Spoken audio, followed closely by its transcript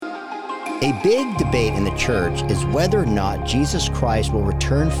A big debate in the church is whether or not Jesus Christ will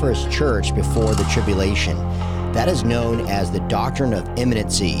return for his church before the tribulation. That is known as the doctrine of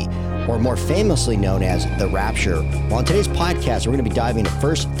imminency, or more famously known as the rapture. Well, on today's podcast, we're going to be diving into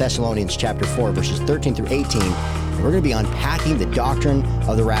 1 Thessalonians chapter 4, verses 13 through 18, and we're going to be unpacking the doctrine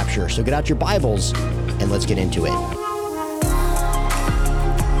of the rapture. So get out your Bibles and let's get into it.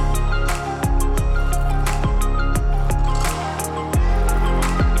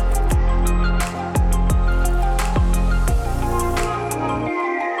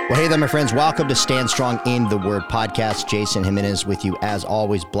 Well, hey there, my friends. Welcome to Stand Strong in the Word podcast. Jason Jimenez with you, as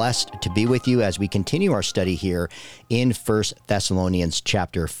always. Blessed to be with you as we continue our study here in 1 Thessalonians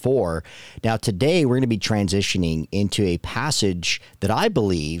chapter 4. Now, today we're going to be transitioning into a passage that I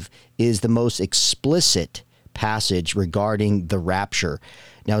believe is the most explicit passage regarding the rapture.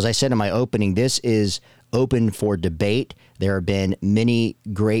 Now, as I said in my opening, this is open for debate. There have been many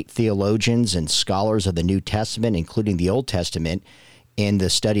great theologians and scholars of the New Testament, including the Old Testament, in the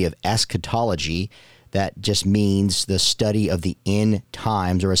study of eschatology. That just means the study of the end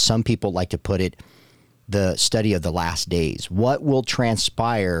times, or as some people like to put it, the study of the last days. What will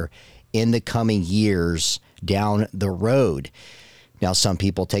transpire in the coming years down the road? Now, some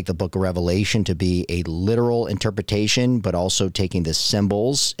people take the book of Revelation to be a literal interpretation, but also taking the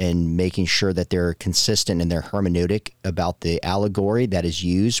symbols and making sure that they're consistent in their hermeneutic about the allegory that is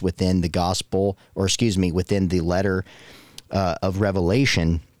used within the gospel, within the letter of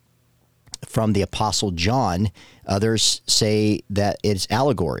Revelation from the Apostle John. Others say that it's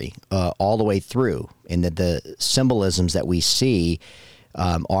allegory all the way through, and that the symbolisms that we see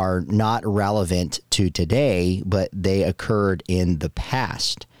are not relevant to today, but they occurred in the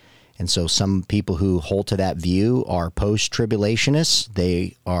past. And so some people who hold to that view are post-tribulationists.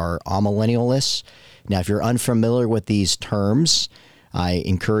 They are amillennialists. Now, if you're unfamiliar with these terms, I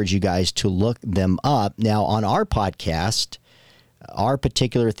encourage you guys to look them up. Now, on our podcast, our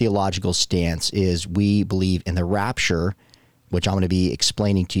particular theological stance is we believe in the rapture, which I'm going to be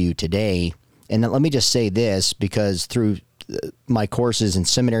explaining to you today. And let me just say this, because through my courses in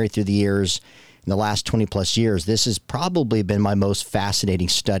seminary through the years, in the last 20 plus years, this has probably been my most fascinating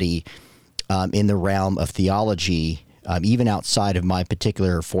study in the realm of theology, even outside of my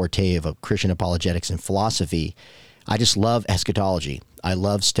particular forte of Christian apologetics and philosophy. I just love eschatology. I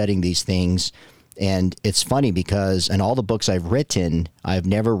love studying these things. And it's funny because in all the books I've written, I've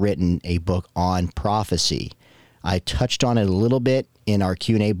never written a book on prophecy. I touched on it a little bit in our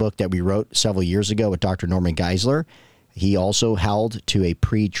Q&A book that we wrote several years ago with Dr. Norman Geisler. He also held to a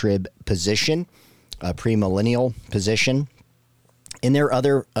pre-trib position, a premillennial position. And there are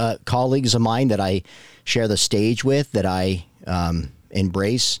other colleagues of mine that I share the stage with, that I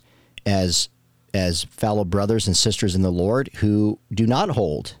embrace as fellow brothers and sisters in the Lord, who do not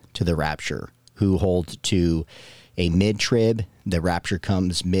hold to the rapture, who hold to a mid-trib. The rapture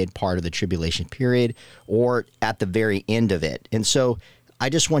comes mid-part of the tribulation period, or at the very end of it. And so I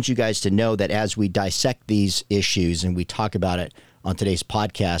just want you guys to know that as we dissect these issues and we talk about it on today's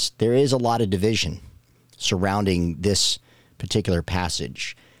podcast, there is a lot of division surrounding this particular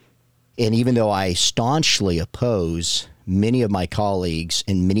passage. And even though I staunchly oppose many of my colleagues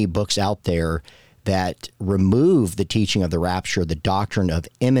and many books out there that remove the teaching of the rapture, the doctrine of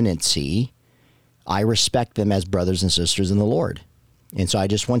imminency, I respect them as brothers and sisters in the Lord. And so I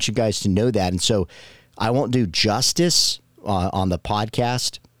just want you guys to know that. And so I won't do justice on the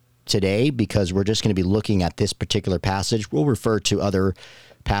podcast today, because we're just going to be looking at this particular passage. We'll refer to other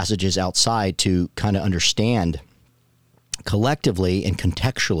passages outside to kind of understand collectively and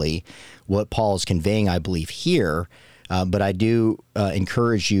contextually what Paul is conveying, I believe, here. But I do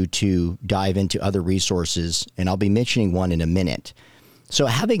encourage you to dive into other resources, and I'll be mentioning one in a minute. So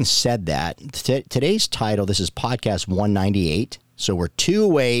having said that, today's title, this is podcast 198. So we're 2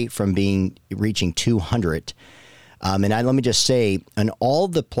 away from reaching 200. And let me just say, on all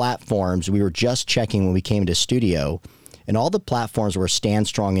the platforms, we were just checking when we came to studio, and all the platforms where Stand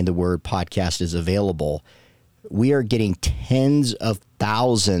Strong in the Word podcast is available, we are getting tens of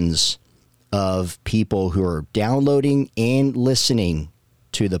thousands of people who are downloading and listening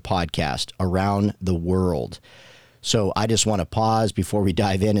to the podcast around the world. So I just want to pause before we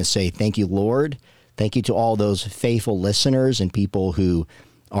dive in and say thank you, Lord. Thank you to all those faithful listeners and people who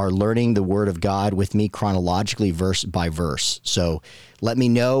are learning the Word of God with me chronologically, verse by verse. So let me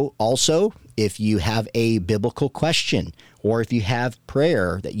know also if you have a biblical question, or if you have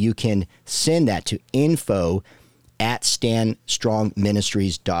prayer, that you can send that to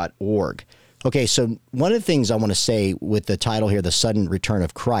info@standstrongministries.org. Okay, so one of the things I want to say with the title here, The Sudden Return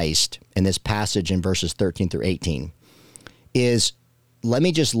of Christ, in this passage in verses 13 through 18, is let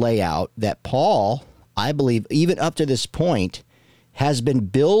me just lay out that Paul, I believe, even up to this point, has been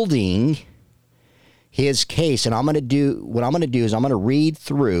building his case. And what I'm going to do is I'm going to read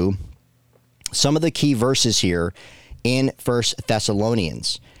through some of the key verses here in 1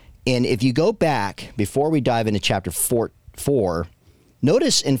 Thessalonians. And if you go back, before we dive into chapter 4,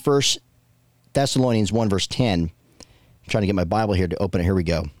 notice in 1 Thessalonians 1, verse 10, I'm trying to get my Bible here to open it. Here we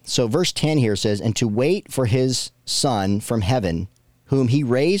go. So verse 10 here says, "And to wait for his Son from heaven, whom he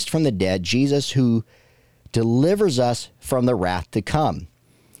raised from the dead, Jesus, who delivers us from the wrath to come."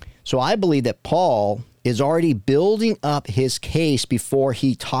 So I believe that Paul is already building up his case before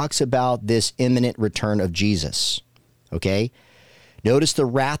he talks about this imminent return of Jesus. Okay? Notice the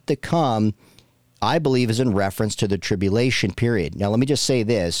wrath to come, I believe, is in reference to the tribulation period. Now, let me just say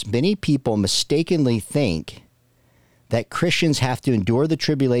this. Many people mistakenly think that Christians have to endure the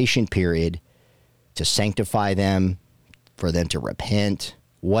tribulation period to sanctify them, for them to repent,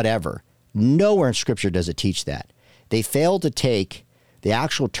 whatever. Nowhere in Scripture does it teach that. They fail to take the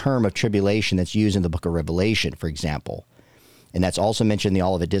actual term of tribulation that's used in the book of Revelation, for example. And that's also mentioned in the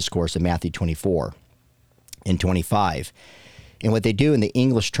Olivet Discourse in Matthew 24 and 25. And what they do in the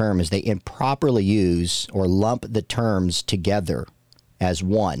English term is they improperly use or lump the terms together as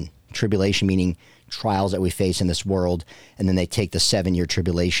one. Tribulation meaning trials that we face in this world, and then they take the 7-year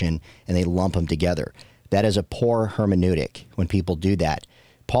tribulation and they lump them together. That is a poor hermeneutic when people do that.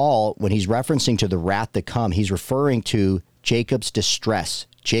 Paul, when he's referencing to the wrath to come, he's referring to Jacob's distress,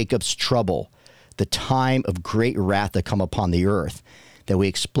 Jacob's trouble, the time of great wrath to come upon the earth that we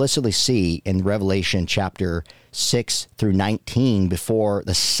explicitly see in Revelation chapter 6 through 19 before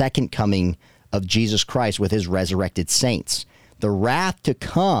the second coming of Jesus Christ with his resurrected saints. The wrath to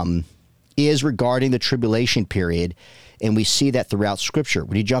come is regarding the tribulation period, and we see that throughout Scripture.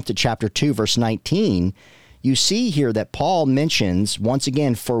 When you jump to chapter 2, verse 19, you see here that Paul mentions, once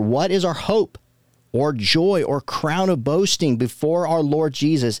again, "For what is our hope or joy or crown of boasting before our Lord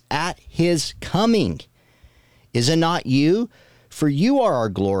Jesus at his coming? Is it not you? For you are our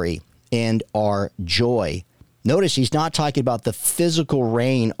glory and our joy." Notice he's not talking about the physical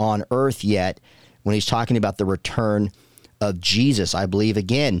reign on earth yet when he's talking about the return of Jesus. I believe,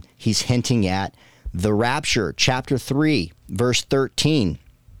 again, he's hinting at the rapture. Chapter 3, verse 13.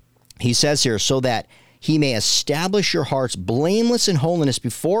 He says here, "So that he may establish your hearts blameless in holiness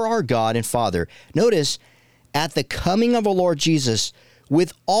before our God and Father." Notice, at the coming of our Lord Jesus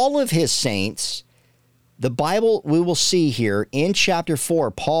with all of his saints. The Bible, we will see here in chapter 4,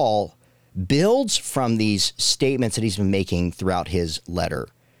 Paul builds from these statements that he's been making throughout his letter.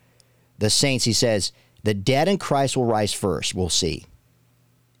 The saints, he says, the dead in Christ will rise first, we'll see.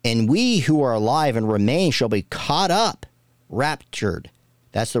 "And we who are alive and remain shall be caught up," raptured.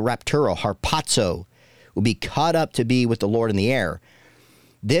 That's the rapturo, harpazo, will be caught up to be with the Lord in the air.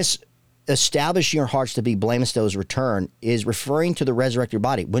 This establishing your hearts to be blameless to his return is referring to the resurrected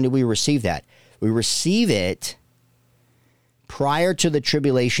body. When do we receive that? We receive it prior to the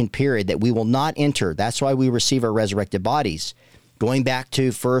tribulation period that we will not enter. That's why we receive our resurrected bodies. Going back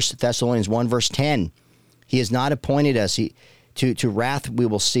to 1 Thessalonians 1, verse 10, he has not appointed us to wrath, we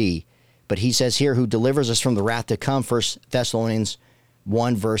will see. But he says here, who delivers us from the wrath to come, 1 Thessalonians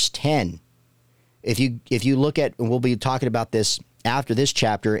 1, verse 10. If you look at, and we'll be talking about this after this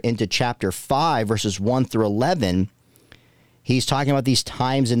chapter, into chapter 5, verses 1 through 11, he's talking about these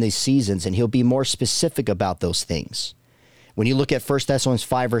times and these seasons, and he'll be more specific about those things. When you look at 1 Thessalonians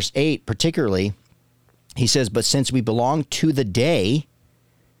 5, verse 8, particularly, he says, "But since we belong to the day,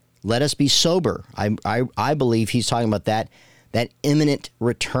 let us be sober." I believe he's talking about that imminent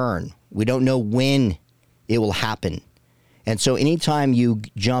return. We don't know when it will happen. And so anytime you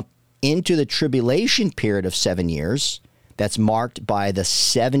jump into the tribulation period of 7 years, that's marked by the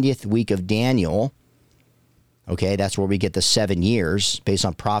 70th week of Daniel. Okay, that's where we get the 7 years based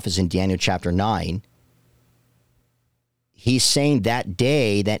on prophecy in Daniel chapter 9. He's saying that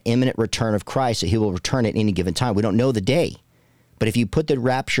day, that imminent return of Christ, that he will return at any given time. We don't know the day. But if you put the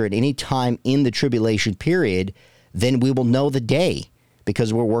rapture at any time in the tribulation period, then we will know the day,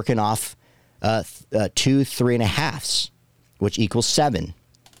 because we're working off 2 3.5s, which equals 7.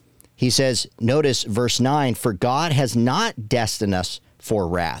 He says, notice verse 9, "For God has not destined us for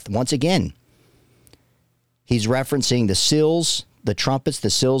wrath." Once again, he's referencing the seals, the trumpets, the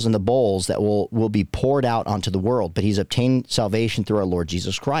seals, and the bowls that will be poured out onto the world. But he's obtained salvation through our Lord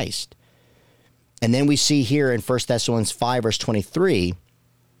Jesus Christ. And then we see here in 1 Thessalonians 5, verse 23,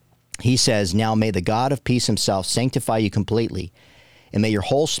 he says, "Now may the God of peace himself sanctify you completely, and may your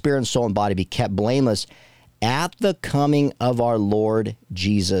whole spirit and soul and body be kept blameless at the coming of our Lord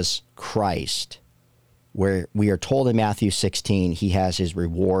Jesus Christ." where we are told in Matthew 16, he has his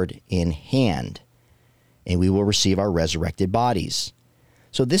reward in hand, and we will receive our resurrected bodies.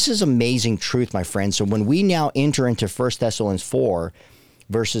 So this is amazing truth, my friends. So when we now enter into 1 Thessalonians 4,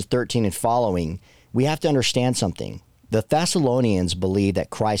 verses 13 and following, we have to understand something. The Thessalonians believed that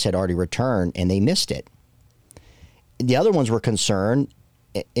Christ had already returned, and they missed it. The other ones were concerned,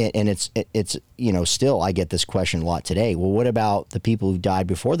 and it's still I get this question a lot today. Well, what about the people who died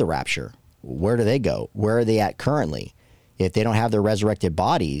before the rapture? Where do they go? Where are they at currently? If they don't have their resurrected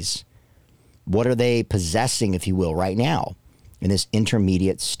bodies, what are they possessing, if you will, right now in this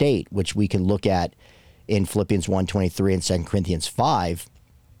intermediate state, which we can look at in Philippians 1:23 and 2 Corinthians 5.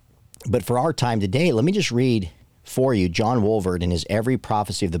 But for our time today, let me just read for you John Wolvert in his Every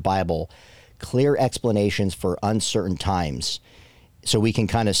Prophecy of the Bible, Clear Explanations for Uncertain Times, so we can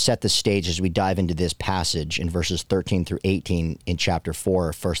kind of set the stage as we dive into this passage in verses 13 through 18 in chapter 4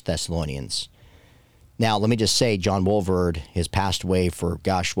 of 1 Thessalonians. Now, let me just say, John Wolvert has passed away for,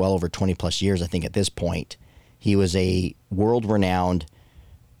 well over 20 plus years, I think, at this point. He was a world-renowned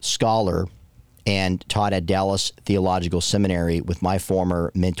scholar and taught at Dallas Theological Seminary with my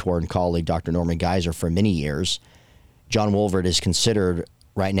former mentor and colleague, Dr. Norman Geisler, for many years. John Wolvert is considered,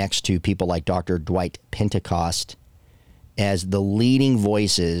 right next to people like Dr. Dwight Pentecost, as the leading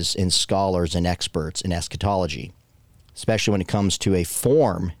voices and scholars and experts in eschatology, especially when it comes to a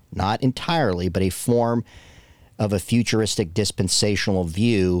form, not entirely, but a form of a futuristic dispensational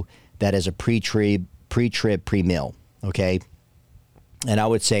view that is a pre-trib, pre-mill, okay? And I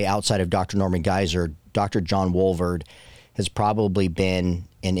would say outside of Dr. Norman Geisler, Dr. John Wolvert has probably been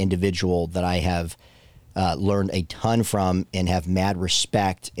an individual that I have learned a ton from and have mad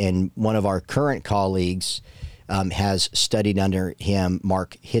respect. And one of our current colleagues has studied under him,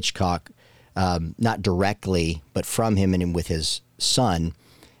 Mark Hitchcock, not directly, but from him and with his son,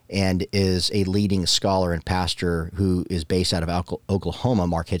 and is a leading scholar and pastor who is based out of Oklahoma,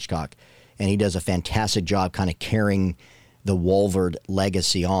 Mark Hitchcock. And he does a fantastic job kind of carrying the Wolvert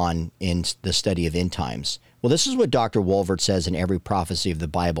legacy on in the study of end times. Well, this is what Dr. Wolvert says in Every Prophecy of the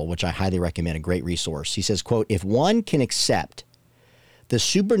Bible, which I highly recommend, a great resource. He says, quote, "If one can accept the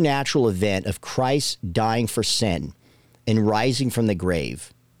supernatural event of Christ dying for sin and rising from the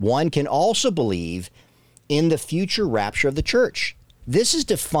grave, one can also believe in the future rapture of the church. This is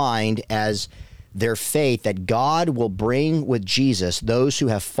defined as their faith that God will bring with Jesus those who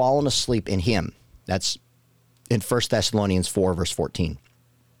have fallen asleep in him." That's in 1 Thessalonians 4, verse 14.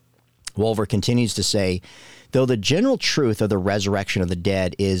 Wolvert continues to say, though the general truth of the resurrection of the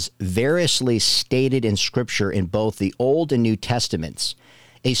dead is variously stated in Scripture in both the Old and New Testaments,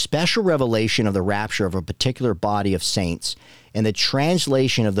 a special revelation of the rapture of a particular body of saints and the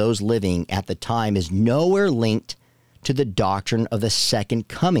translation of those living at the time is nowhere linked to the doctrine of the second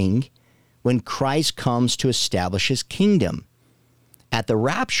coming when Christ comes to establish his kingdom. At the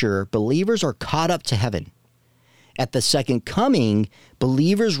rapture, believers are caught up to heaven. At the second coming,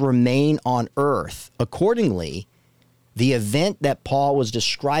 believers remain on earth. Accordingly, the event that Paul was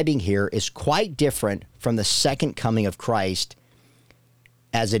describing here is quite different from the second coming of Christ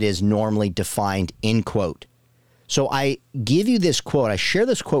as it is normally defined, end quote. So I give you this quote, I share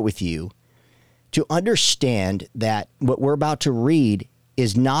this quote with you to understand that what we're about to read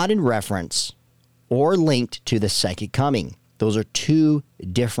is not in reference or linked to the second coming. Those are two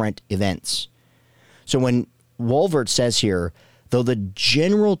different events. So when Wolvert says here, though the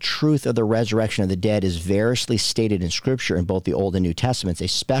general truth of the resurrection of the dead is variously stated in Scripture in both the Old and New Testaments, a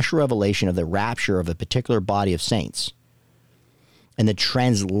special revelation of the rapture of a particular body of saints and the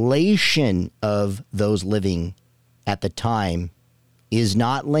translation of those living at the time is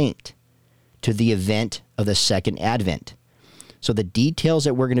not linked to the event of the second advent. So the details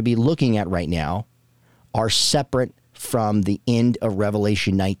that we're going to be looking at right now are separate from the end of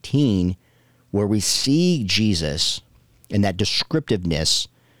Revelation 19, where we see Jesus in that descriptiveness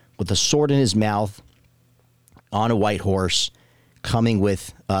with a sword in his mouth on a white horse, coming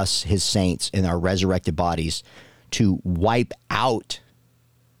with us, his saints, in our resurrected bodies to wipe out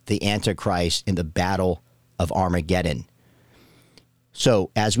the Antichrist in the battle of Armageddon. So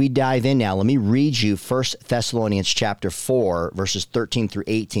as we dive in now, let me read you 1 Thessalonians chapter 4, verses 13 through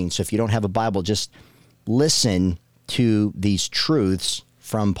 18. So if you don't have a Bible, just listen to these truths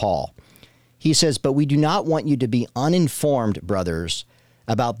from Paul. He says, "But we do not want you to be uninformed, brothers,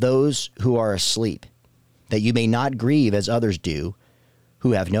 about those who are asleep, that you may not grieve as others do,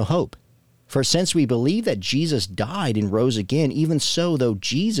 who have no hope. For since we believe that Jesus died and rose again, even so, though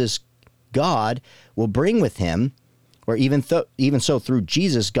Jesus, God, will bring with him, or even so through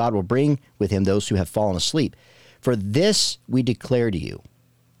Jesus, God will bring with him those who have fallen asleep. For this we declare to you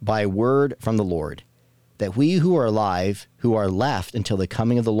by word from the Lord, that we who are alive, who are left until the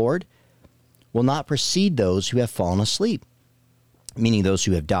coming of the Lord, will not precede those who have fallen asleep, meaning those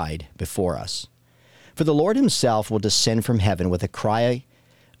who have died before us. For the Lord himself will descend from heaven with a cry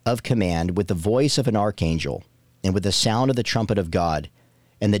of command, with the voice of an archangel, and with the sound of the trumpet of God.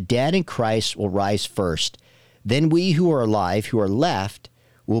 And the dead in Christ will rise first. Then we who are alive, who are left,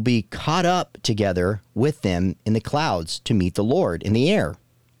 will be caught up together with them in the clouds to meet the Lord in the air.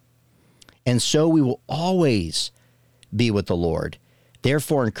 And so we will always be with the Lord.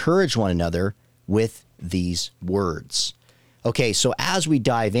 Therefore, encourage one another with these words. Okay, so as we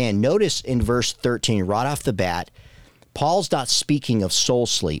dive in, notice in verse 13, right off the bat, Paul's not speaking of soul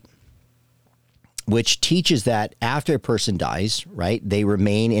sleep, which teaches that after a person dies, right, they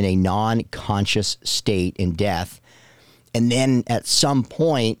remain in a non-conscious state in death. And then at some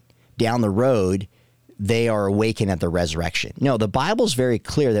point down the road, they are awakened at the resurrection. No, the Bible's very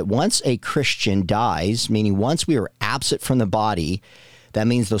clear that once a Christian dies, meaning once we are absent from the body, that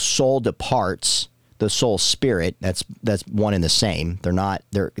means the soul departs, the soul spirit, that's one and the same.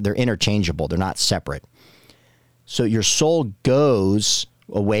 They're interchangeable. They're not separate. So your soul goes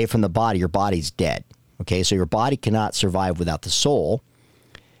away from the body. Your body's dead. Okay, so your body cannot survive without the soul,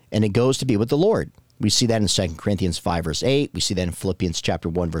 and it goes to be with the Lord. We see that in 2 Corinthians 5, verse 8. We see that in Philippians chapter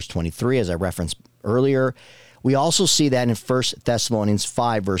 1, verse 23, as I referenced earlier. We also see that in 1 Thessalonians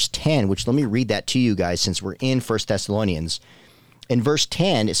 5, verse 10, which let me read that to you guys since we're in 1 Thessalonians. In verse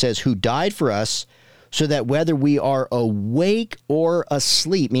 10, it says, who died for us so that whether we are awake or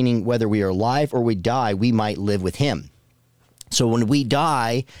asleep, meaning whether we are alive or we die, we might live with him. So when we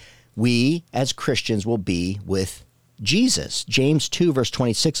die, we as Christians will be with Jesus. James 2, verse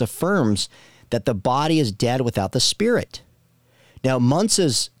 26 affirms that the body is dead without the spirit. Now,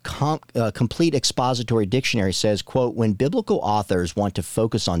 Muntz's complete expository dictionary says, quote, when biblical authors want to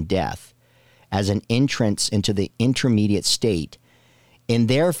focus on death as an entrance into the intermediate state, and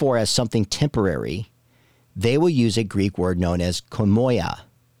therefore as something temporary, they will use a Greek word known as koimoia.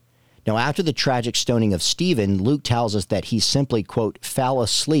 Now, after the tragic stoning of Stephen, Luke tells us that he simply, quote, fell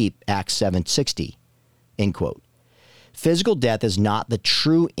asleep, Acts 7:60, end quote. Physical death is not the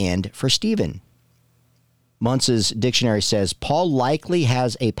true end for Stephen. Muntz's dictionary says, Paul likely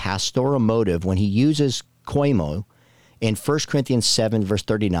has a pastoral motive when he uses koimo in 1 Corinthians 7, verse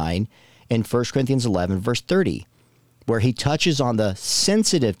 39, and 1 Corinthians 11, verse 30, where he touches on the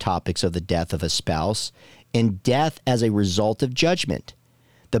sensitive topics of the death of a spouse and death as a result of judgment.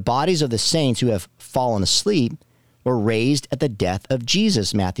 The bodies of the saints who have fallen asleep were raised at the death of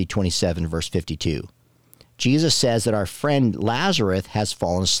Jesus, Matthew 27, verse 52. Jesus says that our friend Lazarus has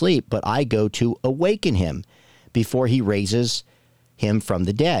fallen asleep, but I go to awaken him before he raises him from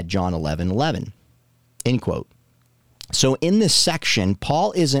the dead, John 11:11, end quote. So in this section,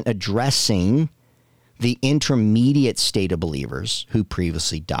 Paul isn't addressing the intermediate state of believers who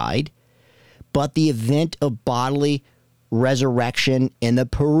previously died, but the event of bodily resurrection in the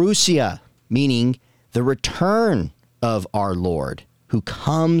parousia, meaning the return of our Lord who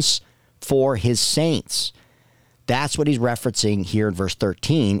comes for his saints. That's what he's referencing here in verse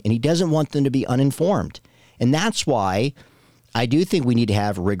 13, and he doesn't want them to be uninformed. And that's why I do think we need to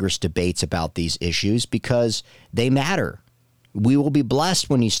have rigorous debates about these issues, because they matter. We will be blessed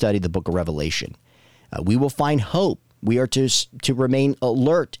when you study the book of Revelation. We will find hope. We are to remain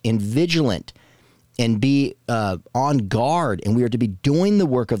alert and vigilant and be on guard, and we are to be doing the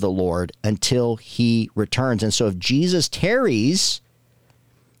work of the Lord until he returns. And so if Jesus tarries,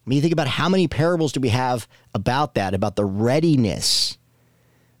 I mean, you think about how many parables do we have about that, about the readiness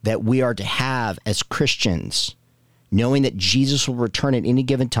that we are to have as Christians, knowing that Jesus will return at any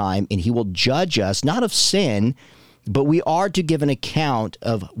given time and he will judge us, not of sin, but we are to give an account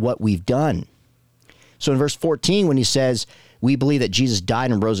of what we've done. So in verse 14, when he says, we believe that Jesus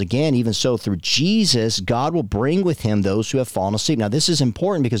died and rose again, even so through Jesus, God will bring with him those who have fallen asleep. Now, this is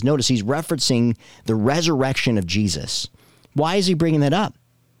important because notice he's referencing the resurrection of Jesus. Why is he bringing that up?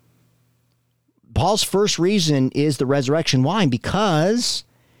 Paul's first reason is the resurrection. Why? Because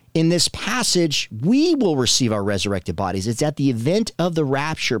in this passage, we will receive our resurrected bodies. It's at the event of the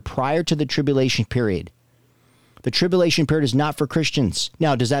rapture prior to the tribulation period. The tribulation period is not for Christians.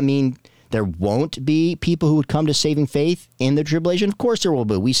 Now, does that mean there won't be people who would come to saving faith in the tribulation? Of course there will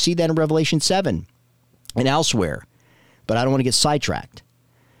be. We see that in Revelation 7 and elsewhere. But I don't want to get sidetracked.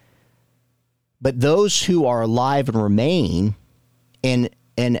 But those who are alive and remain and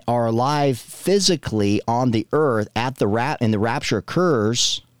are alive physically on the earth at and the rapture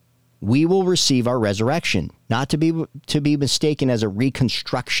occurs, we will receive our resurrection, not to be mistaken as a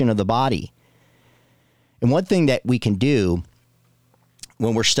reconstruction of the body. And one thing that we can do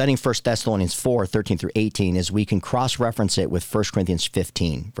when we're studying 1 Thessalonians 4, 13 through 18, is we can cross-reference it with 1 Corinthians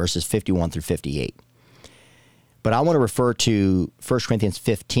 15, verses 51 through 58. But I want to refer to 1 Corinthians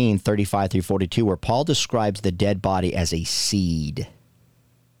 15, 35 through 42, where Paul describes the dead body as a seed.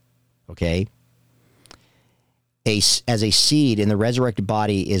 Okay? As a seed, and the resurrected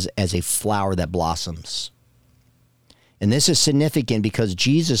body is as a flower that blossoms. And this is significant because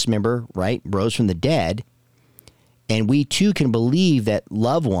Jesus, remember, right, rose from the dead. And we too can believe that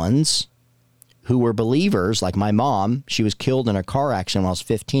loved ones who were believers, like my mom, she was killed in a car accident when I was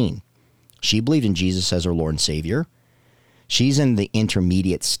 15. She believed in Jesus as her Lord and Savior. She's in the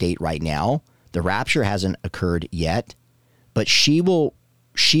intermediate state right now. The rapture hasn't occurred yet, but she will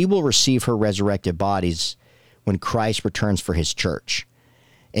receive her resurrected bodies when Christ returns for his church.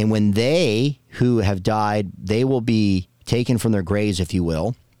 And when they who have died, they will be taken from their graves, if you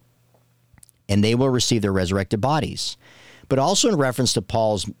will, and they will receive their resurrected bodies. But also in reference to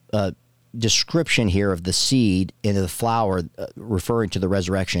Paul's description here of the seed and the flower, referring to the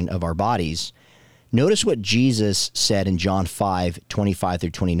resurrection of our bodies, notice what Jesus said in John 5, 25 through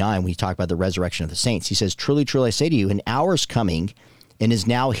 29, when he talked about the resurrection of the saints. He says, "Truly, truly, I say to you, an hour is coming and is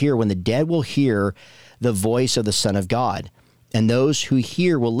now here when the dead will hear the voice of the Son of God, and those who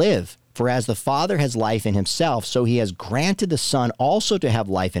hear will live. For as the Father has life in himself, so he has granted the Son also to have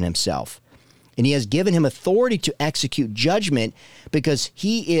life in himself. And he has given him authority to execute judgment because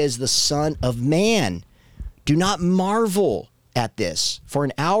he is the Son of Man. Do not marvel at this, for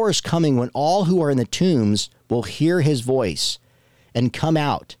an hour is coming when all who are in the tombs will hear his voice and come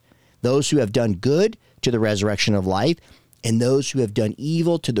out, those who have done good to the resurrection of life, and those who have done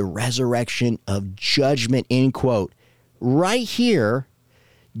evil to the resurrection of judgment," end quote. Right here,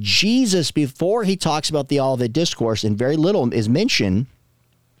 Jesus, before he talks about the Olivet Discourse, and very little is mentioned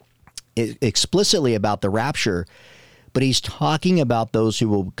explicitly about the rapture, but he's talking about those who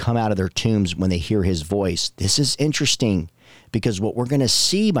will come out of their tombs when they hear his voice. This is interesting because what we're going to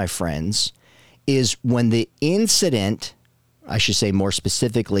see, my friends, is when the incident, I should say more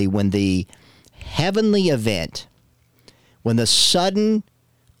specifically, when the heavenly event, when the sudden,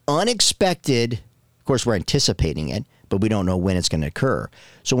 unexpected, of course we're anticipating it, but we don't know when it's going to occur.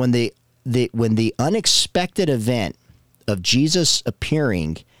 So when the unexpected event of Jesus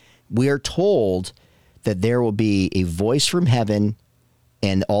appearing, we are told that there will be a voice from heaven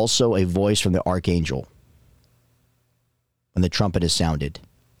and also a voice from the archangel when the trumpet is sounded.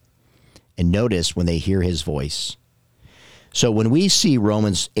 And notice when they hear his voice. So when we see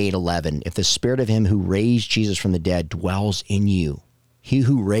Romans 8:11, if the spirit of him who raised Jesus from the dead dwells in you, he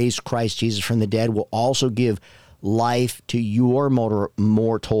who raised Christ Jesus from the dead will also give life to your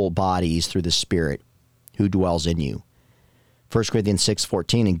mortal bodies through the Spirit who dwells in you. 1 Corinthians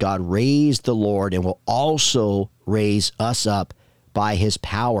 6:14, and God raised the Lord and will also raise us up by his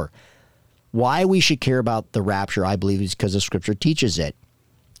power. Why we should care about the rapture, I believe, is because the Scripture teaches it.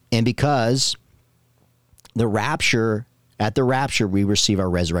 And because at the rapture, we receive our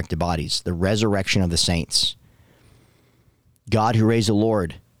resurrected bodies, the resurrection of the saints. God who raised the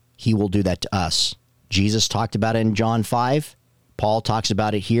Lord, he will do that to us. Jesus talked about it in John 5. Paul talks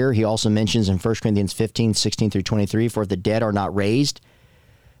about it here. He also mentions in 1 Corinthians 15, 16 through 23, for if the dead are not raised,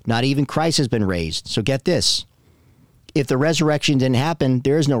 not even Christ has been raised. So get this. If the resurrection didn't happen,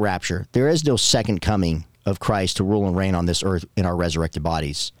 there is no rapture. There is no second coming of Christ to rule and reign on this earth in our resurrected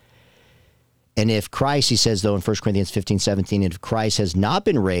bodies. And if Christ, he says, though, in 1 Corinthians 15, 17, if Christ has not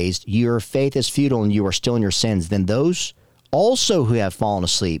been raised, your faith is futile and you are still in your sins, then those also who have fallen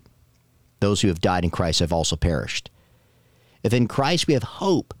asleep, those who have died in Christ, have also perished. If in Christ we have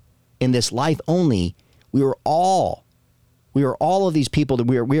hope in this life only, we are all of these people that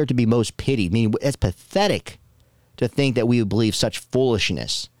we are to be most pitied. Meaning, it's pathetic to think that we would believe such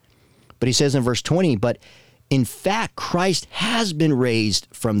foolishness. But he says in verse 20, but in fact, Christ has been raised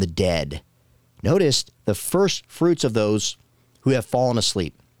from the dead. Notice the first fruits of those who have fallen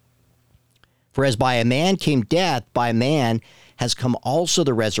asleep. For as by a man came death, by a man has come also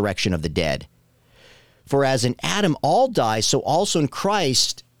the resurrection of the dead. For as in Adam all die, so also in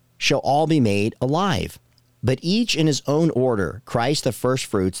Christ shall all be made alive. But each in his own order, Christ the first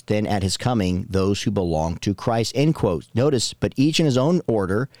fruits, then at his coming, those who belong to Christ, end quote. Notice, but each in his own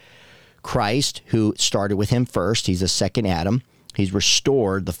order, Christ, who started with him first, he's the second Adam, he's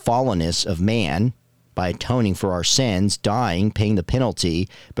restored the fallenness of man by atoning for our sins, dying, paying the penalty,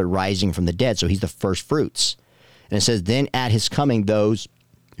 but rising from the dead. So he's the first fruits. And it says, then at his coming, those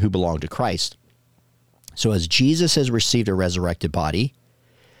who belong to Christ. So as Jesus has received a resurrected body,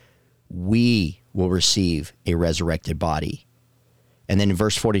 we will receive a resurrected body. And then in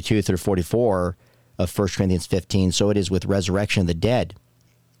verse 42 through 44 of 1 Corinthians 15, so it is with resurrection of the dead.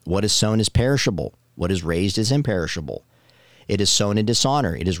 What is sown is perishable. What is raised is imperishable. It is sown in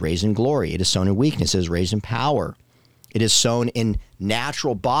dishonor. It is raised in glory. It is sown in weakness. It is raised in power. It is sown in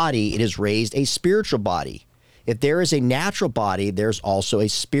natural body. It is raised a spiritual body. If there is a natural body, there's also a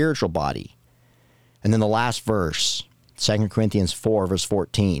spiritual body. And then the last verse, 2 Corinthians 4, verse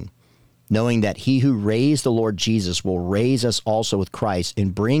 14, knowing that he who raised the Lord Jesus will raise us also with Christ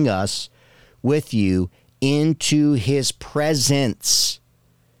and bring us with you into his presence.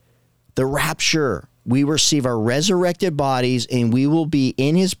 The rapture. We receive our resurrected bodies and we will be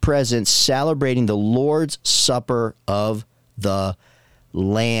in his presence celebrating the Lord's Supper of the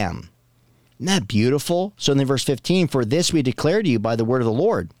Lamb. Isn't that beautiful? So in verse 15, for this we declare to you by the word of the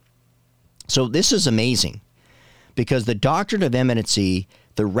Lord. So this is amazing because the doctrine of imminency,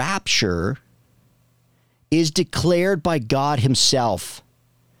 the rapture, is declared by God himself.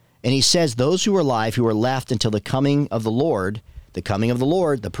 And he says those who are alive, who are left until the coming of the Lord, the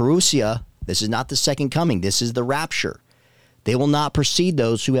parousia, this is not the second coming. This is the rapture. They will not precede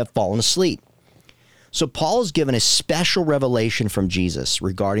those who have fallen asleep. So Paul is given a special revelation from Jesus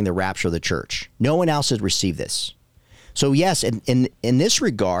regarding the rapture of the church. No one else has received this. So yes, in this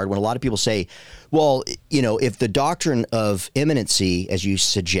regard, when a lot of people say, well, if the doctrine of imminency, as you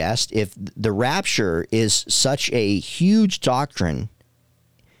suggest, if the rapture is such a huge doctrine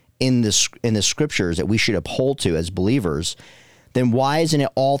in the scriptures that we should uphold to as believers, then why isn't it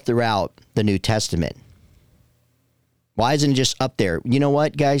all throughout the New Testament? Why isn't it just up there? You know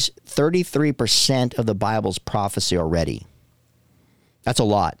what, guys? 33% of the Bible's prophecy already. That's a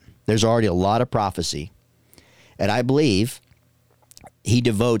lot. There's already a lot of prophecy. And I believe he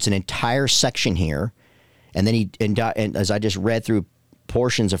devotes an entire section here, and then and as I just read through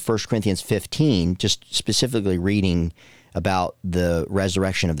portions of 1 Corinthians 15, just specifically reading about the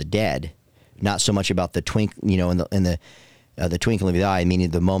resurrection of the dead, not so much about the the twinkling of the eye, meaning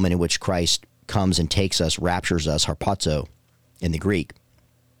the moment in which Christ comes and takes us, raptures us, harpazo in the Greek.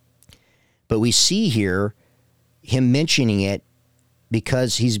 But we see here him mentioning it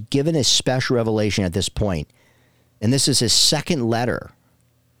because he's given a special revelation at this point. And this is his second letter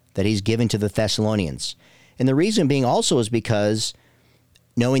that he's given to the Thessalonians. And the reason being also is because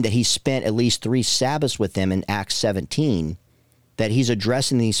knowing that he spent at least 3 Sabbaths with them in Acts 17, that he's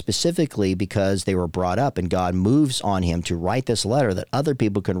addressing these specifically because they were brought up and God moves on him to write this letter that other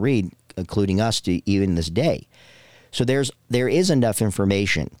people can read, including us to even this day. So there is enough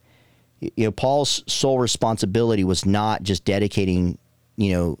information. Paul's sole responsibility was not just dedicating,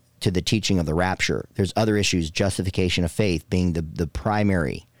 to the teaching of the rapture. There's other issues, justification of faith being the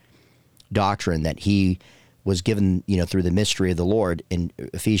primary doctrine that he was given, through the mystery of the Lord in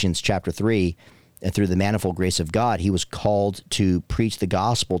Ephesians chapter 3. And through the manifold grace of God, he was called to preach the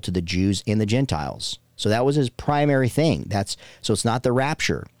gospel to the Jews and the Gentiles. So that was his primary thing. So it's not the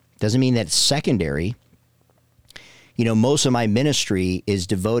rapture. Doesn't mean that it's secondary. Most of my ministry is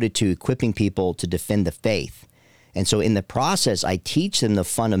devoted to equipping people to defend the faith. And so in the process, I teach them the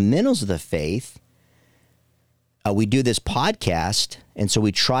fundamentals of the faith. We do this podcast, and so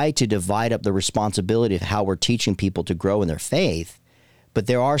we try to divide up the responsibility of how we're teaching people to grow in their faith. But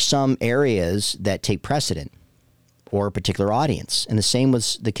there are some areas that take precedent or a particular audience. And the same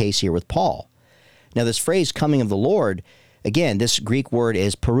was the case here with Paul. Now, this phrase, coming of the Lord, again, this Greek word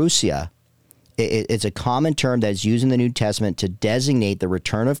is parousia. It's a common term that is used in the New Testament to designate the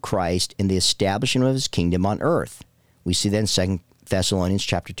return of Christ and the establishment of his kingdom on earth. We see that in 2 Thessalonians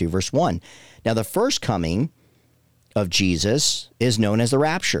chapter 2, verse 1. Now, the first coming of Jesus is known as the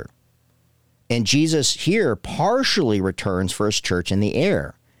rapture. And Jesus here partially returns for his church in the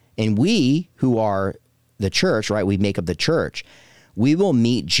air. And we, who are the church, right, we make up the church, we will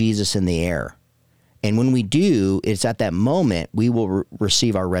meet Jesus in the air. And when we do, it's at that moment we will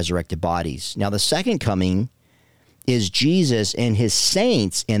receive our resurrected bodies. Now, the second coming is Jesus and his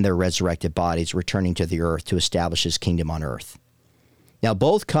saints in their resurrected bodies returning to the earth to establish his kingdom on earth. Now,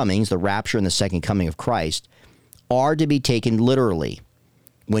 both comings, the rapture and the second coming of Christ, are to be taken literally.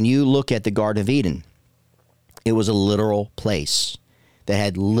 When you look at the Garden of Eden, it was a literal place that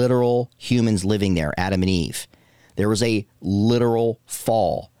had literal humans living there, Adam and Eve. There was a literal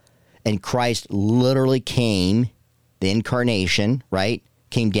fall. And Christ literally came, the incarnation, right?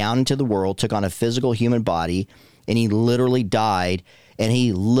 Came down into the world, took on a physical human body, and he literally died, and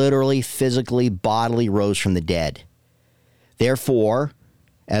he literally, physically, bodily rose from the dead. Therefore,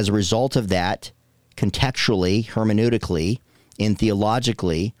 as a result of that, contextually, hermeneutically, and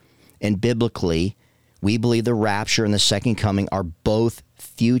theologically, and biblically, we believe the rapture and the second coming are both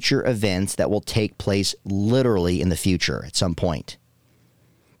future events that will take place literally in the future at some point.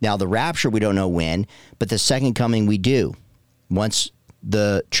 Now, the rapture, we don't know when, but the second coming, we do. Once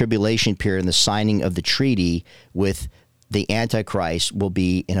the tribulation period and the signing of the treaty with the Antichrist will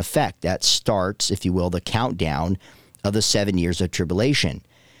be in effect. That starts, if you will, the countdown of the 7 years of tribulation.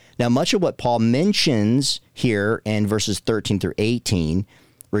 Now, much of what Paul mentions here in verses 13 through 18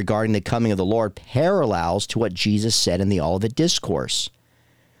 regarding the coming of the Lord parallels to what Jesus said in the Olivet Discourse.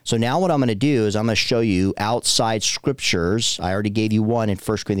 So now what I'm going to do is I'm going to show you outside scriptures. I already gave you one in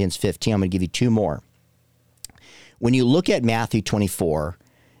 1 Corinthians 15. I'm going to give you two more. When you look at Matthew 24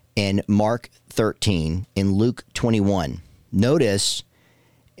 and Mark 13 and Luke 21, notice,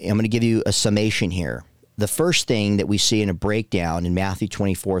 I'm going to give you a summation here. The first thing that we see in a breakdown in Matthew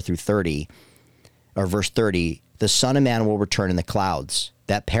 24 through 30, or verse 30, the Son of Man will return in the clouds.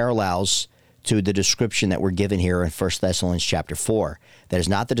 That parallels to the description that we're given here in 1 Thessalonians chapter 4. That is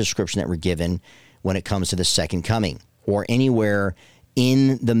not the description that we're given when it comes to the second coming or anywhere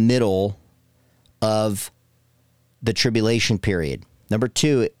in the middle of the tribulation period. Number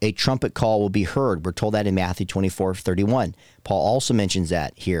two, a trumpet call will be heard. We're told that in Matthew 24:31. Paul also mentions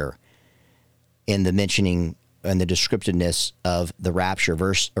that here in the mentioning and the descriptiveness of the rapture.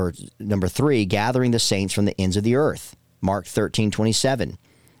 Verse or number three, gathering the saints from the ends of the earth. Mark 13:27.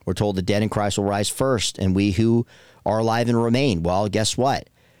 We're told the dead in Christ will rise first, and we who are alive and remain. Well, guess what?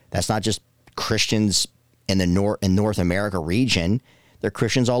 That's not just Christians in the North America region. They're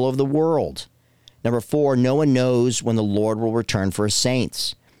Christians all over the world. Number four, no one knows when the Lord will return for his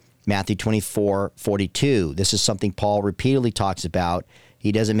saints. Matthew 24:42. This is something Paul repeatedly talks about.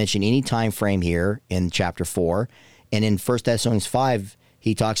 He doesn't mention any time frame here in chapter 4. And in 1 Thessalonians 5,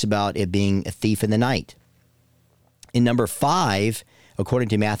 he talks about it being a thief in the night. In number 5, according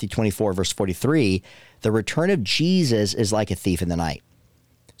to Matthew 24, verse 43, the return of Jesus is like a thief in the night.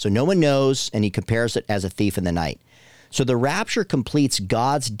 So no one knows, and he compares it as a thief in the night. So the rapture completes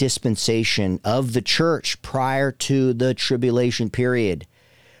God's dispensation of the church prior to the tribulation period.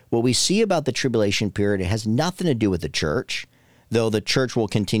 What we see about the tribulation period, it has nothing to do with the church, though the church will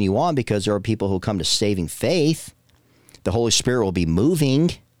continue on because there are people who come to saving faith. The Holy Spirit will be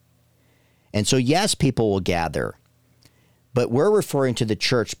moving. And so, yes, people will gather. But we're referring to the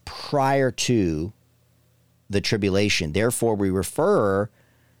church prior to the tribulation. Therefore, we refer,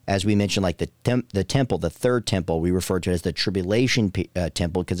 as we mentioned, like the temple, the third temple, we refer to it as the tribulation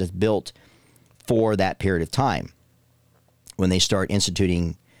temple because it's built for that period of time when they start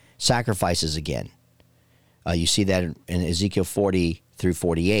instituting sacrifices again. You see that in Ezekiel 40 through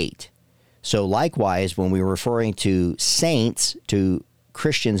 48. So likewise, when we were referring to saints, to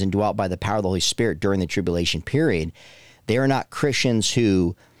Christians indwelt by the power of the Holy Spirit during the tribulation period, they are not Christians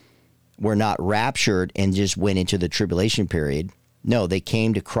who were not raptured and just went into the tribulation period. No, they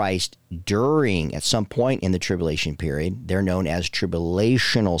came to Christ at some point in the tribulation period. They're known as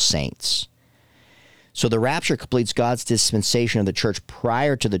tribulational saints. So the rapture completes God's dispensation of the church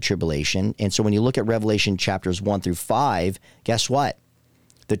prior to the tribulation. And so when you look at Revelation chapters 1 through 5, guess what?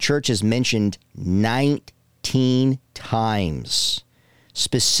 The church is mentioned 19 times,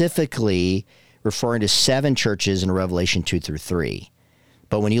 specifically referring to 7 churches in Revelation 2 through 3.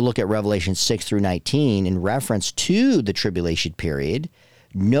 But when you look at Revelation 6 through 19 in reference to the tribulation period,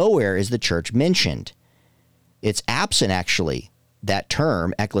 nowhere is the church mentioned. It's absent, actually. That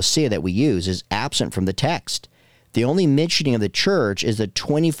term, ecclesia, that we use is absent from the text. The only mentioning of the church is the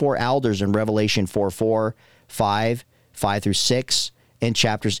 24 elders in Revelation 4:4, 5 through 6, and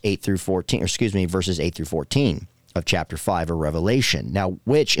chapters 8 through 14, verses 8 through 14 of chapter 5 of Revelation. Now,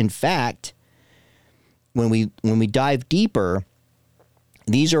 which, in fact, when we dive deeper,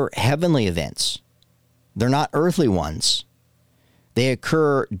 these are heavenly events. They're not earthly ones. They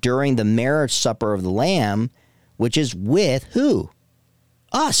occur during the marriage supper of the Lamb, which is with who?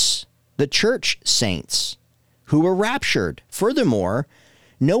 Us, the church saints, who were raptured. Furthermore,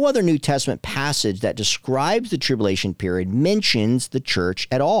 no other New Testament passage that describes the tribulation period mentions the church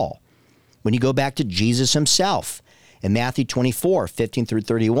at all. When you go back to Jesus himself in Matthew 24, 15 through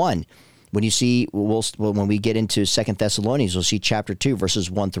 31, when you see, when we get into 2 Thessalonians, we'll see chapter 2, verses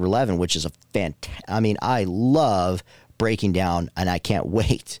 1 through 11, which is I love breaking down, and I can't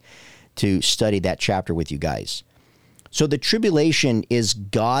wait to study that chapter with you guys. So the tribulation is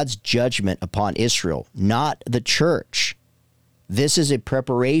God's judgment upon Israel, not the church. This is a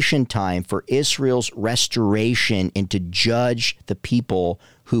preparation time for Israel's restoration and to judge the people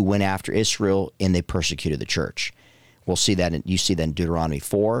who went after Israel and they persecuted the church. We'll see that. You see that in Deuteronomy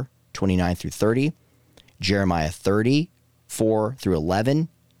 4, 29 through 30, Jeremiah 30, 4 through 11,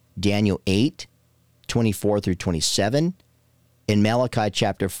 Daniel 8, 24 through 27, in Malachi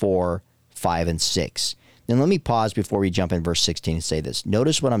chapter 4, 5, and 6. Then let me pause before we jump in verse 16 and say this.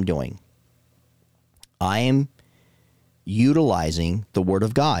 Notice what I'm doing. I am utilizing the Word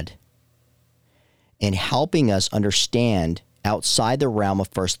of God and helping us understand outside the realm of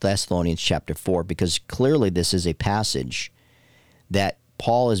 1 Thessalonians chapter 4, because clearly this is a passage that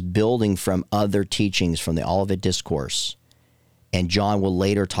Paul is building from other teachings from the Olivet Discourse. And John will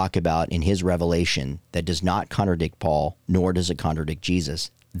later talk about in his revelation that does not contradict Paul, nor does it contradict Jesus.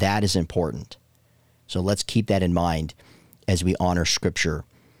 That is important. So let's keep that in mind as we honor Scripture.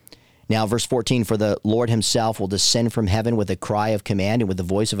 Now, verse 14, for the Lord himself will descend from heaven with a cry of command and with the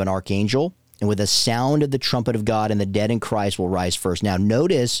voice of an archangel and with a sound of the trumpet of God, and the dead in Christ will rise first. Now,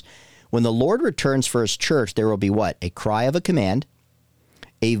 notice when the Lord returns for his church, there will be what? A cry of a command,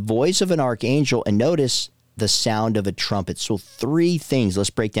 a voice of an archangel, and notice the sound of a trumpet. So 3 things. Let's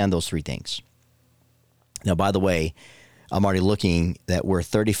break down those 3 things. Now, by the way, I'm already looking that we're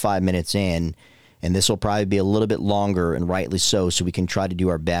 35 minutes in, and this will probably be a little bit longer, and rightly so we can try to do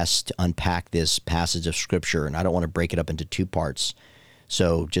our best to unpack this passage of Scripture, and I don't want to break it up into 2 parts.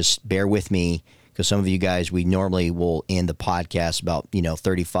 So just bear with me, because some of you guys, we normally will end the podcast about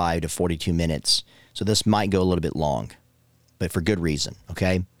 35 to 42 minutes. So this might go a little bit long, but for good reason,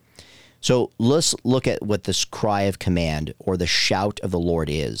 okay? So let's look at what this cry of command or the shout of the Lord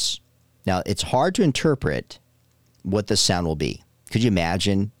is. Now, it's hard to interpret what the sound will be. Could you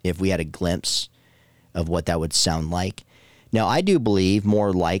imagine if we had a glimpse of what that would sound like? Now, I do believe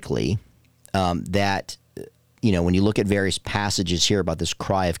more likely that, when you look at various passages here about this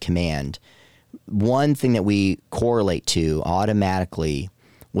cry of command, one thing that we correlate to automatically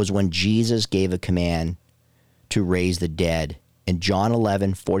was when Jesus gave a command to raise the dead. In John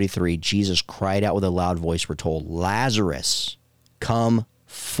 11:43, Jesus cried out with a loud voice, we're told, Lazarus, come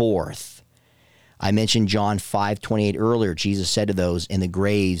forth. I mentioned John 5:28 earlier. Jesus said to those in the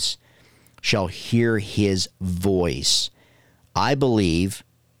graves shall hear his voice. I believe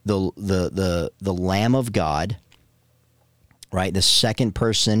the Lamb of God, right, the second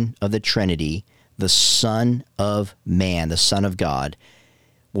person of the Trinity, the Son of Man, the Son of God,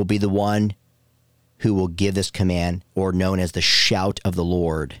 will be the one who will give this command, or known as the shout of the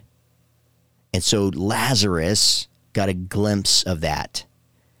Lord. And so Lazarus got a glimpse of that.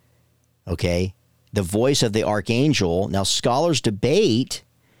 Okay? The voice of the archangel. Now, scholars debate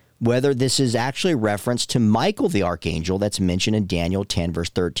whether this is actually a reference to Michael the archangel that's mentioned in Daniel 10, verse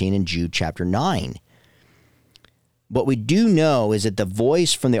 13, and Jude chapter 9. What we do know is that the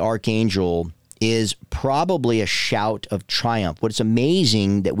voice from the archangel is probably a shout of triumph. What's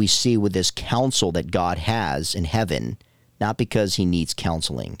amazing that we see with this counsel that God has in heaven, not because he needs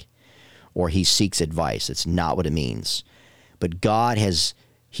counseling or he seeks advice. It's not what it means. But God has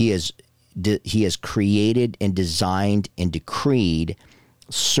created and designed and decreed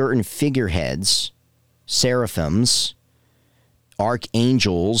certain figureheads, seraphims,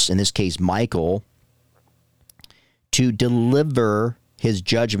 archangels, in this case Michael, to deliver his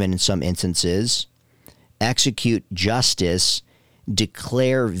judgment in some instances, execute justice,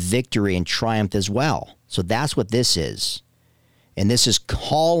 declare victory and triumph as well. So that's what this is. And this is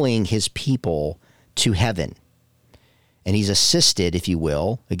calling his people to heaven. And he's assisted, if you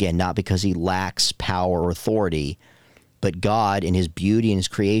will, again, not because he lacks power or authority, but God, in his beauty and his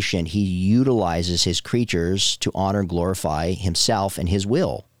creation, he utilizes his creatures to honor and glorify himself and his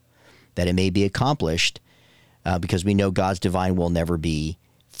will, that it may be accomplished, because we know God's divine will never be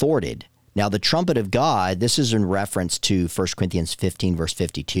thwarted. Now, the trumpet of God, this is in reference to 1 Corinthians 15, verse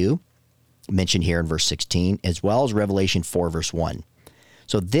 52, mentioned here in verse 16, as well as Revelation 4, verse 1.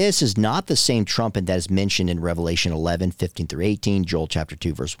 So this is not the same trumpet that is mentioned in Revelation 11, 15 through 18, Joel chapter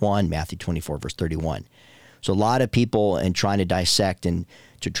 2, verse 1, Matthew 24, verse 31. So a lot of people, in trying to dissect and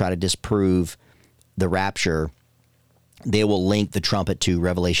to try to disprove the rapture, they will link the trumpet to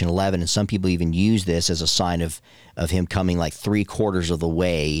Revelation 11, and some people even use this as a sign of him coming like 3/4 of the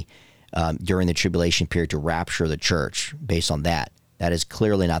way during the tribulation period to rapture the church based on that. That is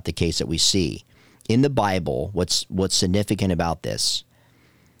clearly not the case that we see. In the Bible, what's significant about this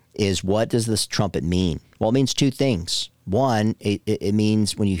is, what does this trumpet mean? Well, it means 2 things. One, it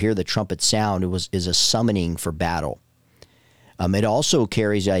means when you hear the trumpet sound, is a summoning for battle. It also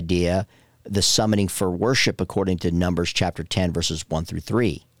carries the idea, the summoning for worship, according to Numbers chapter 10, verses 1 through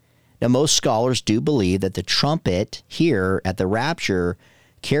 3. Now, most scholars do believe that the trumpet here at the rapture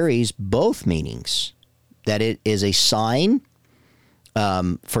carries both meanings, that it is a sign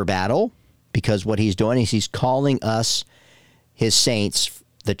for battle, because what he's doing is he's calling us, his saints,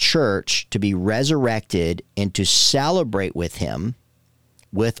 the church, to be resurrected and to celebrate with him,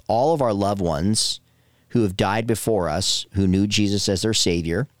 with all of our loved ones who have died before us, who knew Jesus as their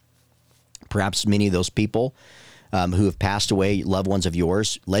Savior. Perhaps many of those people who have passed away, loved ones of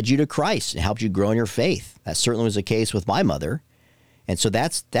yours, led you to Christ and helped you grow in your faith. That certainly was the case with my mother. And so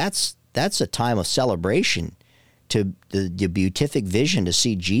that's a time of celebration, to the beatific vision, to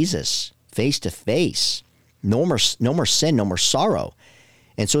see Jesus face to face. No more sin, no more sorrow.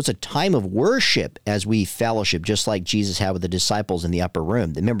 And so it's a time of worship as we fellowship, just like Jesus had with the disciples in the upper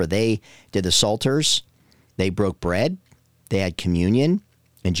room. Remember, they did the Psalters, they broke bread, they had communion,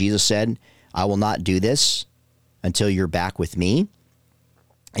 and Jesus said, I will not do this until you're back with me,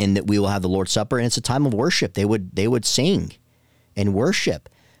 and that we will have the Lord's Supper. And it's a time of worship. They would sing and worship.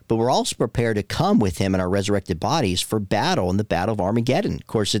 But we're also prepared to come with him in our resurrected bodies for battle, in the battle of Armageddon. Of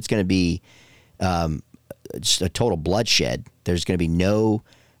course, it's going to be just a total bloodshed. There's going to be no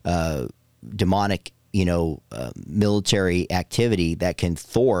demonic, military activity that can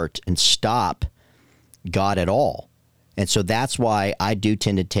thwart and stop God at all. And so that's why I do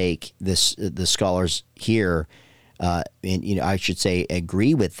tend to take the scholars here, and I should say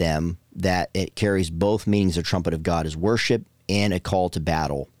agree with them that it carries both meanings. The trumpet of God as worship and a call to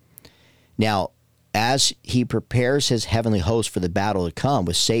battle. Now, as he prepares his heavenly host for the battle to come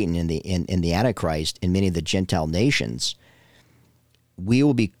with Satan and the Antichrist and many of the Gentile nations, we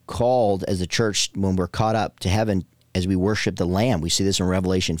will be called as the church when we're caught up to heaven as we worship the Lamb. We see this in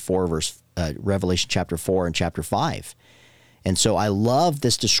Revelation chapter 4 and chapter 5. And so I love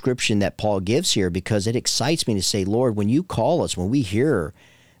this description that Paul gives here, because it excites me to say, Lord, when you call us, when we hear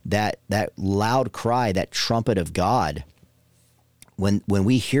that loud cry, that trumpet of God, when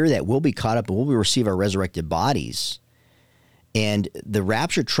we hear that, we'll be caught up and we'll receive our resurrected bodies. And the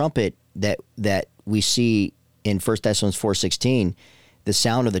rapture trumpet that we see in 1 Thessalonians 4:16, the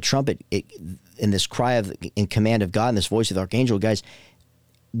sound of the trumpet, in this cry in command of God, and this voice of the archangel, guys,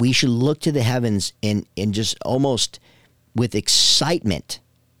 we should look to the heavens and just almost with excitement,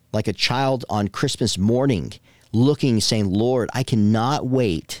 like a child on Christmas morning, looking, saying, Lord, I cannot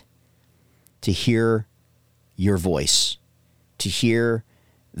wait to hear your voice, to hear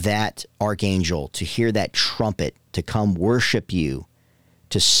that archangel, to hear that trumpet, to come worship you,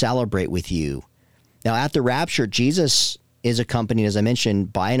 to celebrate with you. Now, at the rapture, Jesus is accompanied, as I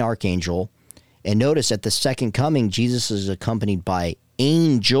mentioned, by an archangel. And notice at the second coming, Jesus is accompanied by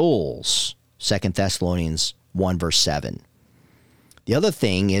angels, 2 Thessalonians 1, verse 7. The other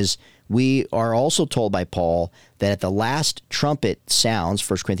thing is, we are also told by Paul that at the last trumpet sounds,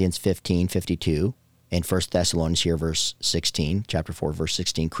 1 Corinthians 15:52, and 1 Thessalonians here, verse 16, chapter 4, verse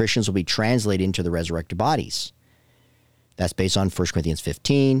 16, Christians will be translated into the resurrected bodies. That's based on 1 Corinthians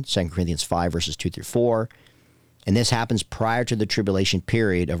 15, 2 Corinthians 5, verses 2 through 4. And this happens prior to the tribulation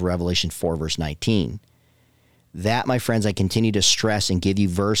period of Revelation 4, verse 19. That, my friends, I continue to stress and give you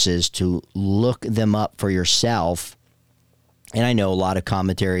verses to look them up for yourself. And I know a lot of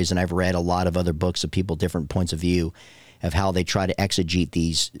commentaries, and I've read a lot of other books of people, different points of view of how they try to exegete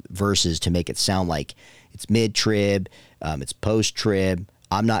these verses to make it sound like it's mid-trib, it's post-trib.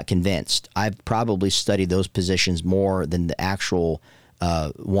 I'm not convinced. I've probably studied those positions more than the actual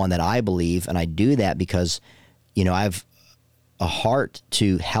one that I believe, and I do that because, I have a heart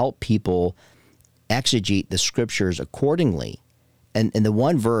to help people exegete the scriptures accordingly. And the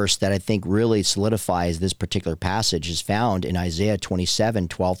one verse that I think really solidifies this particular passage is found in Isaiah 27,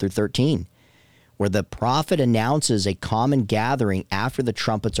 12 through 13, where the prophet announces a common gathering after the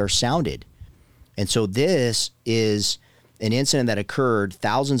trumpets are sounded. And so this is an incident that occurred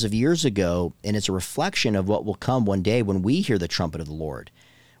thousands of years ago, and it's a reflection of what will come one day when we hear the trumpet of the Lord.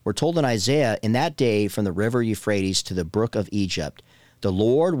 We're told in Isaiah, in that day from the river Euphrates to the brook of Egypt, the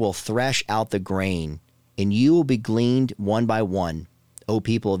Lord will thresh out the grain, and you will be gleaned one by one, O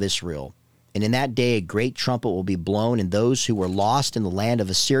people of Israel. And in that day a great trumpet will be blown, and those who were lost in the land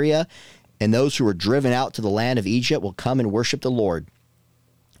of Assyria and those who were driven out to the land of Egypt will come and worship the Lord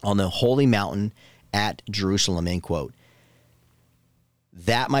on the holy mountain at Jerusalem, end quote.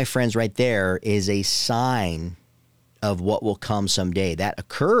 That, my friends, right there is a sign of what will come someday. That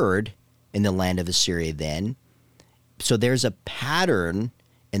occurred in the land of Assyria then. So there's a pattern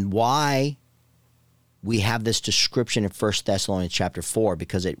in why we have this description in 1 Thessalonians chapter 4,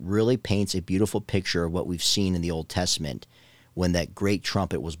 because it really paints a beautiful picture of what we've seen in the Old Testament when that great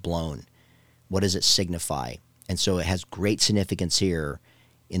trumpet was blown. What does it signify? And so it has great significance here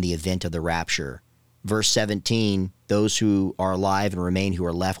in the event of the rapture. Verse 17, those who are alive and remain who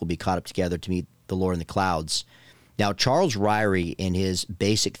are left will be caught up together to meet the Lord in the clouds. Now, Charles Ryrie, in his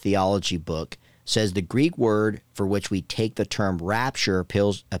Basic Theology book, says the Greek word for which we take the term rapture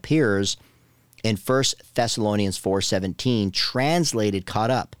appears in 1 Thessalonians 4:17, translated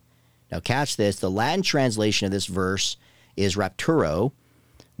caught up. Now catch this, the Latin translation of this verse is rapturo,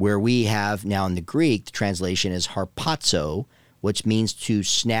 where we have now in the Greek, the translation is harpazo, which means to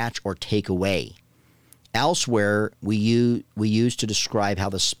snatch or take away. Elsewhere, we use to describe how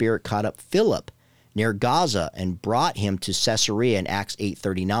the Spirit caught up Philip near Gaza and brought him to Caesarea in Acts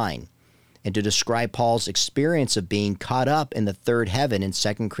 8:39, and to describe Paul's experience of being caught up in the third heaven in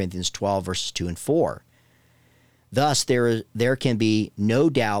 2 Corinthians 12, verses 2 and 4. Thus, there can be no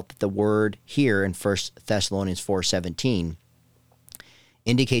doubt that the word here in 1 Thessalonians 4:17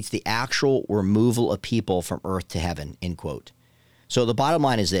 indicates the actual removal of people from earth to heaven, end quote. So the bottom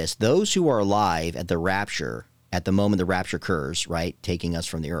line is this: those who are alive at the rapture, at the moment the rapture occurs, right, taking us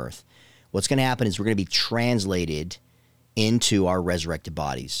from the earth, what's going to happen is we're going to be translated into our resurrected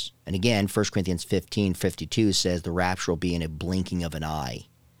bodies. And again, 1 Corinthians 15:52 says the rapture will be in a blinking of an eye.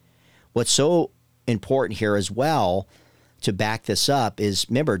 What's so important here as well to back this up is,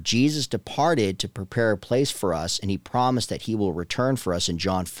 remember, Jesus departed to prepare a place for us, and he promised that he will return for us in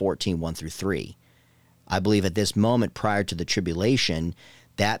John 14:1-3. I believe at this moment prior to the tribulation,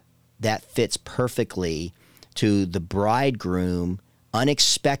 that fits perfectly to the bridegroom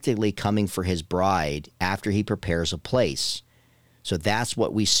unexpectedly coming for his bride after he prepares a place. So that's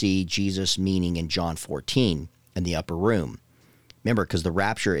what we see Jesus meaning in John 14 in the upper room. Remember, because the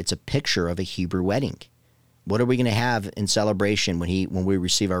rapture, it's a picture of a Hebrew wedding. What are we going to have in celebration when we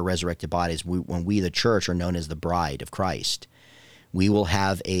receive our resurrected bodies, when we, the church, are known as the bride of Christ? We will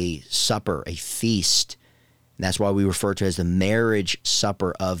have a supper, a feast. And that's why we refer to it as the marriage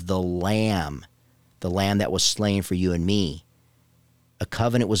supper of the Lamb that was slain for you and me. A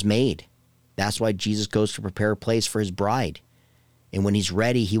covenant was made. That's why Jesus goes to prepare a place for his bride. And when he's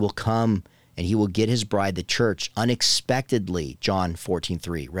ready, he will come and he will get his bride, the church, unexpectedly, John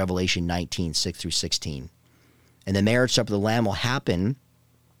 14:3, Revelation 19:6-16. And the marriage supper of the Lamb will happen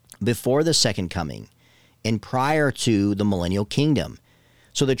before the second coming and prior to the millennial kingdom.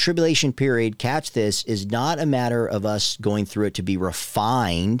 So the tribulation period, catch this, is not a matter of us going through it to be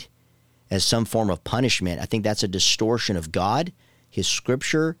refined as some form of punishment. I think that's a distortion of God, his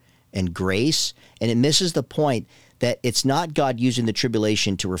scripture, and grace. And it misses the point that it's not God using the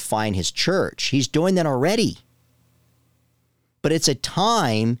tribulation to refine his church. He's doing that already. But it's a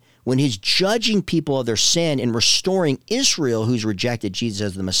time when he's judging people of their sin and restoring Israel, who's rejected Jesus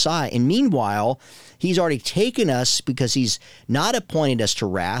as the Messiah. And meanwhile, he's already taken us because he's not appointed us to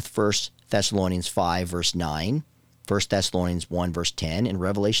wrath, 1 Thessalonians 5, verse 9, 1 Thessalonians 1, verse 10, and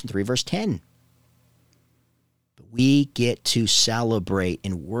Revelation 3, verse 10. But we get to celebrate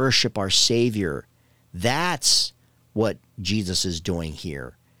and worship our Savior. That's what Jesus is doing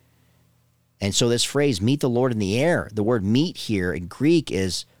here. And so this phrase, meet the Lord in the air, the word meet here in Greek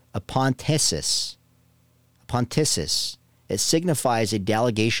is apontesis. Apontesis. It signifies a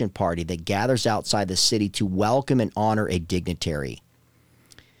delegation party that gathers outside the city to welcome and honor a dignitary.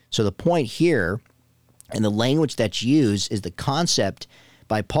 So the point here, and the language that's used, is the concept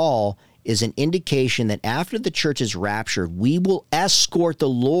by Paul is an indication that after the church is raptured, we will escort the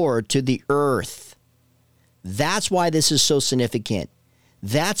Lord to the earth. That's why this is so significant.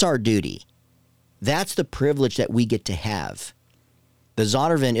 That's our duty. That's the privilege that we get to have. The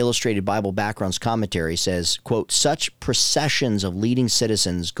Zondervan Illustrated Bible Backgrounds Commentary says, quote, such processions of leading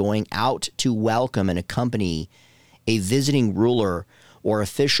citizens going out to welcome and accompany a visiting ruler or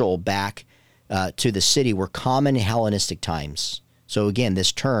official back to the city were common in Hellenistic times. So again,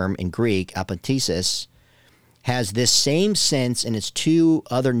 this term in Greek, apontesis, has this same sense in its two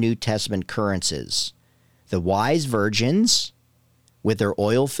other New Testament occurrences. The wise virgins with their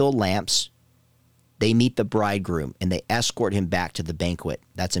oil-filled lamps, they meet the bridegroom and they escort him back to the banquet.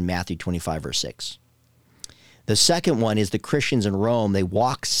 That's in Matthew 25, verse 6. The second one is the Christians in Rome. They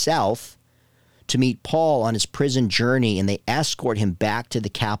walk south to meet Paul on his prison journey, and they escort him back to the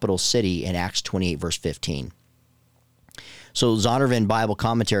capital city in Acts 28, verse 15. So Zondervan Bible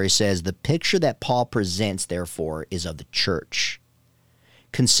Commentary says, the picture that Paul presents, therefore, is of the church,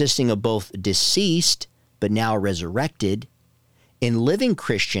 consisting of both deceased but now resurrected, in living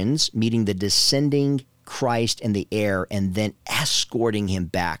Christians meeting the descending Christ in the air and then escorting him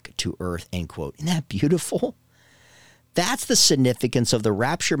back to earth, end quote. Isn't that beautiful? That's the significance of the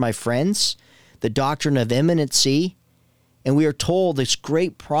rapture, my friends, the doctrine of imminency. And we are told this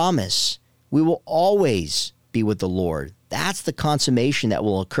great promise, we will always be with the Lord. That's the consummation that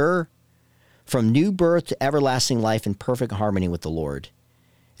will occur from new birth to everlasting life in perfect harmony with the Lord.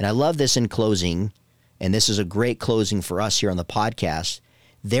 And I love this in closing. And this is a great closing for us here on the podcast.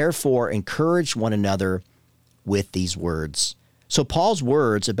 Therefore, encourage one another with these words. So Paul's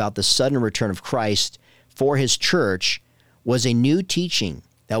words about the sudden return of Christ for his church was a new teaching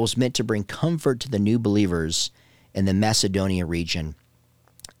that was meant to bring comfort to the new believers in the Macedonia region.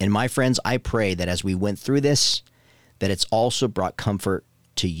 And my friends, I pray that as we went through this, that it's also brought comfort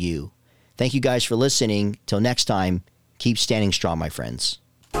to you. Thank you guys for listening. Till next time, keep standing strong, my friends.